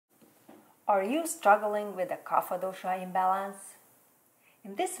Are you struggling with a Kapha Dosha imbalance?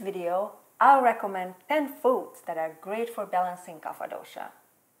 In this video, I'll recommend 10 foods that are great for balancing Kapha Dosha.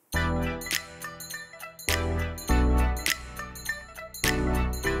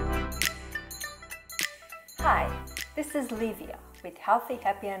 Hi, this is Livia with Healthy,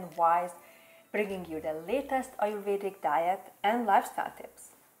 Happy and Wise, bringing you the latest Ayurvedic diet and lifestyle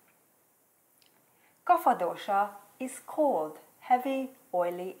tips. Kapha Dosha is cold, heavy,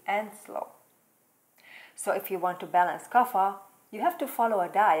 oily and slow. So if you want to balance Kapha, you have to follow a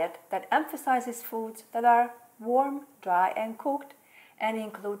diet that emphasizes foods that are warm, dry and cooked and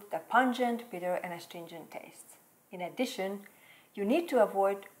include the pungent, bitter and astringent tastes. In addition, you need to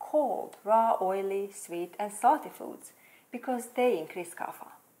avoid cold, raw, oily, sweet and salty foods because they increase Kapha.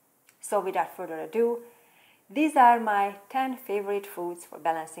 So without further ado, these are my 10 favorite foods for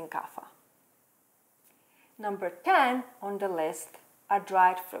balancing Kapha. Number 10 on the list are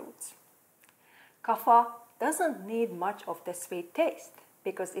dried fruits. Kapha doesn't need much of the sweet taste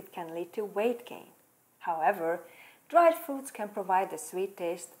because it can lead to weight gain. However, dried fruits can provide the sweet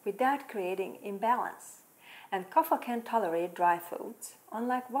taste without creating imbalance, and Kapha can tolerate dry foods,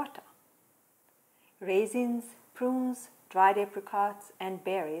 unlike Vata. Raisins, prunes, dried apricots, and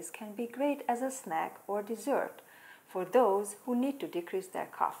berries can be great as a snack or dessert for those who need to decrease their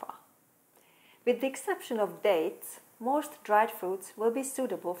Kapha. With the exception of dates, most dried fruits will be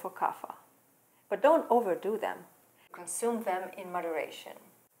suitable for Kapha. But don't overdo them. Consume them in moderation.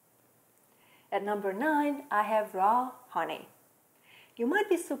 At number 9, I have raw honey. You might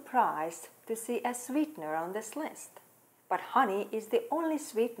be surprised to see a sweetener on this list, but honey is the only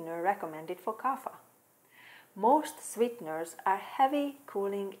sweetener recommended for Kapha. Most sweeteners are heavy,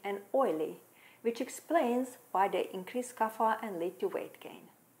 cooling and oily, which explains why they increase Kapha and lead to weight gain.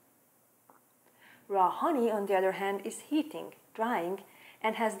 Raw honey, on the other hand, is heating, drying,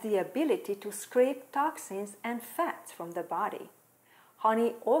 and has the ability to scrape toxins and fats from the body.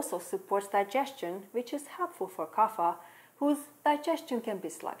 Honey also supports digestion, which is helpful for Kapha, whose digestion can be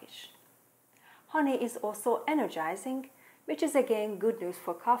sluggish. Honey is also energizing, which is again good news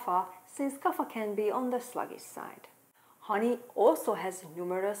for Kapha, since Kapha can be on the sluggish side. Honey also has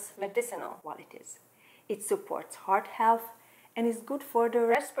numerous medicinal qualities. It supports heart health and is good for the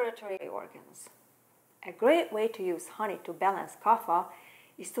respiratory organs. A great way to use honey to balance Kapha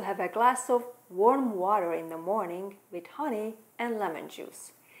is to have a glass of warm water in the morning with honey and lemon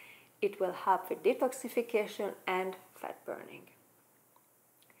juice. It will help with detoxification and fat burning.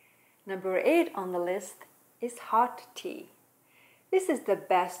 Number 8 on the list is hot tea. This is the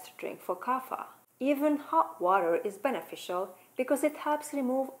best drink for Kapha. Even hot water is beneficial because it helps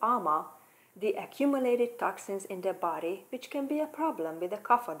remove ama, the accumulated toxins in the body, which can be a problem with the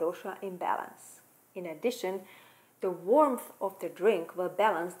Kapha Dosha imbalance. In addition, the warmth of the drink will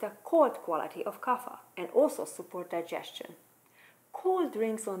balance the cold quality of Kapha and also support digestion. Cold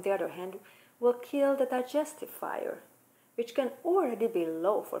drinks, on the other hand, will kill the digestive fire, which can already be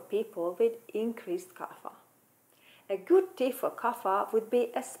low for people with increased Kapha. A good tea for Kapha would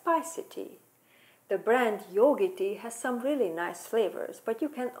be a spicy tea. The brand Yogi tea has some really nice flavors, but you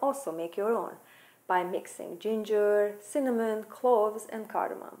can also make your own by mixing ginger, cinnamon, cloves and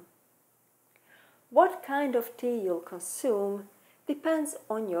cardamom. What kind of tea you'll consume depends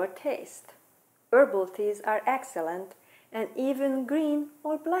on your taste. Herbal teas are excellent, and even green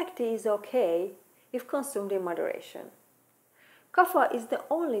or black tea is okay if consumed in moderation. Kapha is the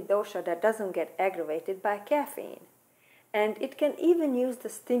only dosha that doesn't get aggravated by caffeine, and it can even use the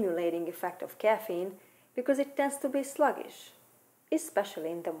stimulating effect of caffeine because it tends to be sluggish,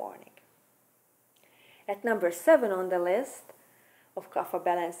 especially in the morning. At number 7 on the list of Kapha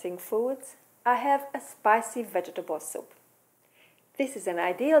balancing foods, I have a spicy vegetable soup. This is an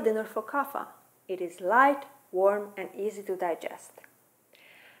ideal dinner for Kapha. It is light, warm and easy to digest.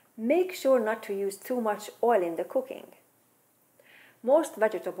 Make sure not to use too much oil in the cooking. Most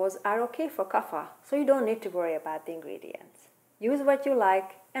vegetables are okay for Kapha, so you don't need to worry about the ingredients. Use what you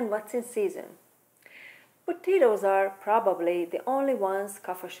like and what's in season. Potatoes are probably the only ones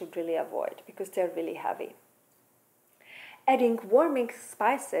Kapha should really avoid because they're really heavy. Adding warming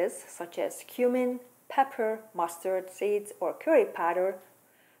spices such as cumin, pepper, mustard seeds or curry powder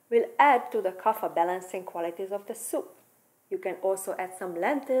will add to the Kapha balancing qualities of the soup. You can also add some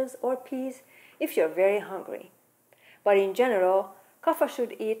lentils or peas if you're very hungry. But in general, Kapha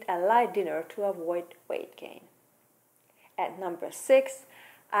should eat a light dinner to avoid weight gain. At number 6,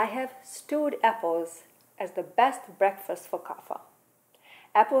 I have stewed apples as the best breakfast for Kapha.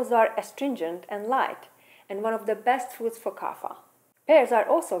 Apples are astringent and light, and one of the best foods for Kapha. Pears are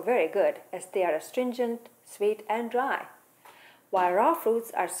also very good as they are astringent, sweet and dry. While raw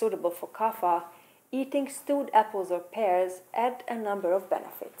fruits are suitable for kapha, eating stewed apples or pears add a number of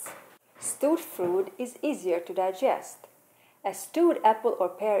benefits. Stewed fruit is easier to digest. A stewed apple or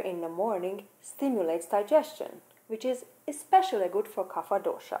pear in the morning stimulates digestion, which is especially good for Kapha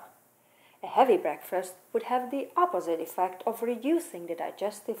Dosha. A heavy breakfast would have the opposite effect of reducing the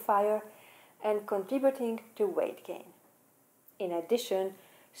digestive fire and contributing to weight gain. In addition,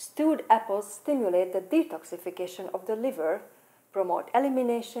 stewed apples stimulate the detoxification of the liver, promote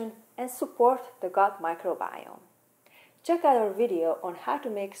elimination, and support the gut microbiome. Check out our video on how to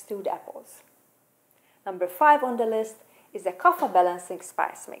make stewed apples. Number 5 on the list is a kapha balancing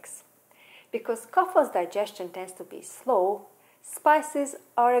spice mix. Because kapha's digestion tends to be slow, spices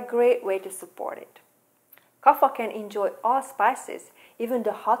are a great way to support it. Kapha can enjoy all spices, even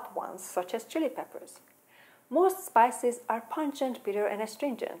the hot ones such as chili peppers. Most spices are pungent, bitter, and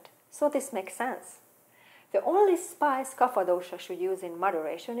astringent, so this makes sense. The only spice Kapha Dosha should use in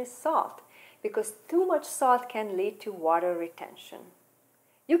moderation is salt, because too much salt can lead to water retention.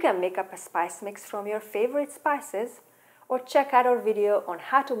 You can make up a spice mix from your favorite spices, or check out our video on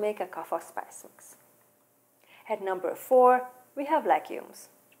how to make a kapha spice mix. At number 4, we have legumes.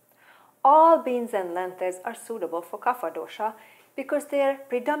 All beans and lentils are suitable for Kapha Dosha because they are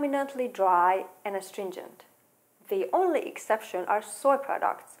predominantly dry and astringent. The only exception are soy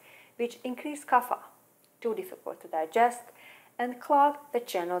products, which increase kapha, too difficult to digest, and clog the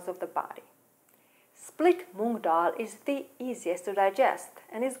channels of the body. Split moong dal is the easiest to digest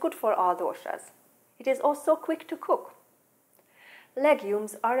and is good for all doshas. It is also quick to cook.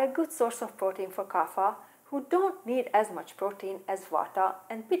 Legumes are a good source of protein for kapha, who don't need as much protein as vata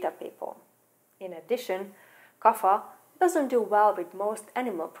and pitta people. In addition, kapha doesn't do well with most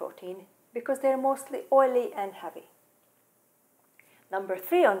animal protein because they are mostly oily and heavy. Number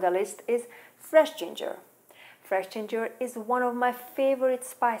 3 on the list is fresh ginger. Fresh ginger is one of my favorite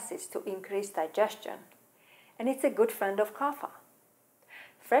spices to increase digestion, and it's a good friend of kapha.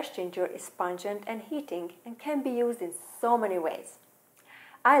 Fresh ginger is pungent and heating and can be used in so many ways.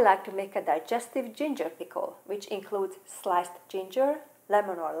 I like to make a digestive ginger pickle, which includes sliced ginger,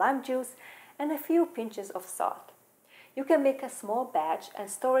 lemon or lime juice, and a few pinches of salt. You can make a small batch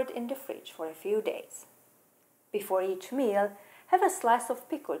and store it in the fridge for a few days. Before each meal, have a slice of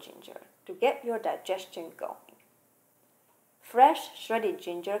pickled ginger to get your digestion going. Fresh shredded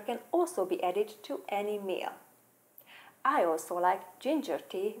ginger can also be added to any meal. I also like ginger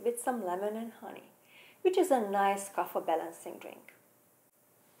tea with some lemon and honey, which is a nice kapha balancing drink.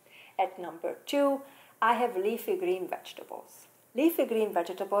 At number 2, I have leafy green vegetables. Leafy green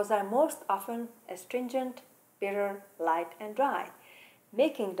vegetables are most often astringent, bitter, light, and dry,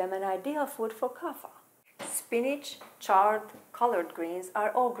 making them an ideal food for kapha. Spinach, chard, collard greens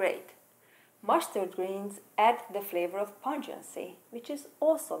are all great. Mustard greens add the flavor of pungency, which is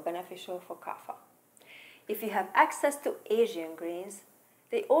also beneficial for kapha. If you have access to Asian greens,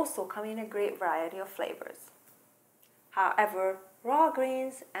 they also come in a great variety of flavors. However, raw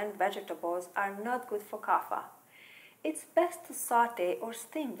greens and vegetables are not good for kapha. It's best to saute or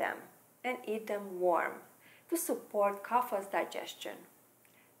steam them and eat them warm to support kapha's digestion.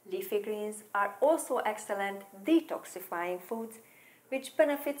 Leafy greens are also excellent detoxifying foods, which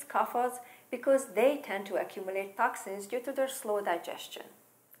benefits kaphas because they tend to accumulate toxins due to their slow digestion.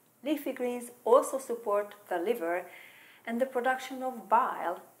 Leafy greens also support the liver and the production of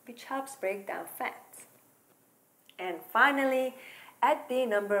bile, which helps break down fats. And finally, at the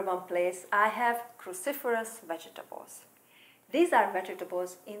number 1 place, I have cruciferous vegetables. These are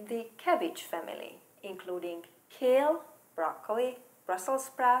vegetables in the cabbage family, including kale, broccoli, Brussels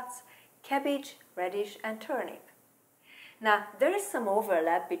sprouts, cabbage, radish, and turnip. Now, there is some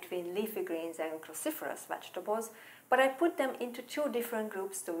overlap between leafy greens and cruciferous vegetables, but I put them into 2 different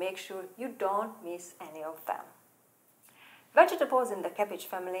groups to make sure you don't miss any of them. Vegetables in the cabbage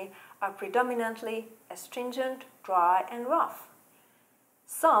family are predominantly astringent, dry, and rough.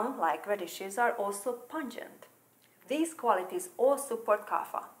 Some, like radishes, are also pungent. These qualities all support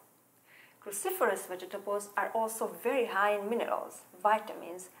kapha. Cruciferous vegetables are also very high in minerals,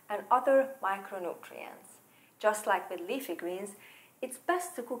 vitamins, and other micronutrients. Just like with leafy greens, it's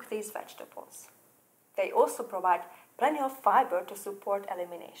best to cook these vegetables. They also provide plenty of fiber to support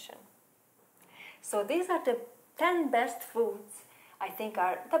elimination. So these are the 10 best foods I think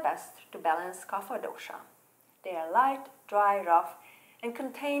are the best to balance Kapha Dosha. They are light, dry, rough, and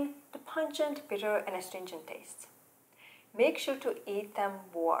contain the pungent, bitter, and astringent tastes. Make sure to eat them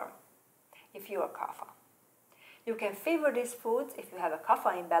warm if you are Kapha. You can favor these foods if you have a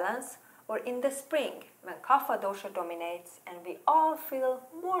Kapha imbalance or in the spring when Kapha Dosha dominates and we all feel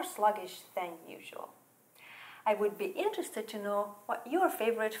more sluggish than usual. I would be interested to know what your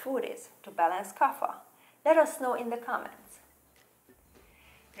favorite food is to balance kapha. Let us know in the comments.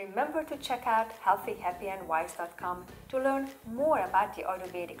 Remember to check out healthyhappyandwise.com to learn more about the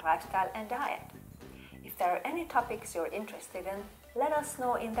Ayurvedic lifestyle and diet. If there are any topics you're interested in, let us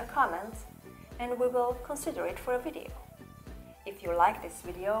know in the comments and we will consider it for a video. If you like this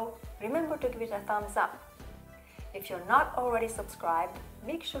video, remember to give it a thumbs up. If you're not already subscribed,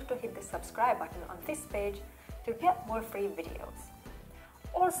 make sure to hit the subscribe button on this page to get more free videos.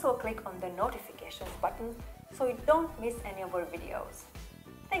 Also click on the notifications button so you don't miss any of our videos.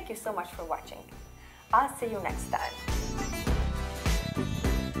 Thank you so much for watching. I'll see you next time.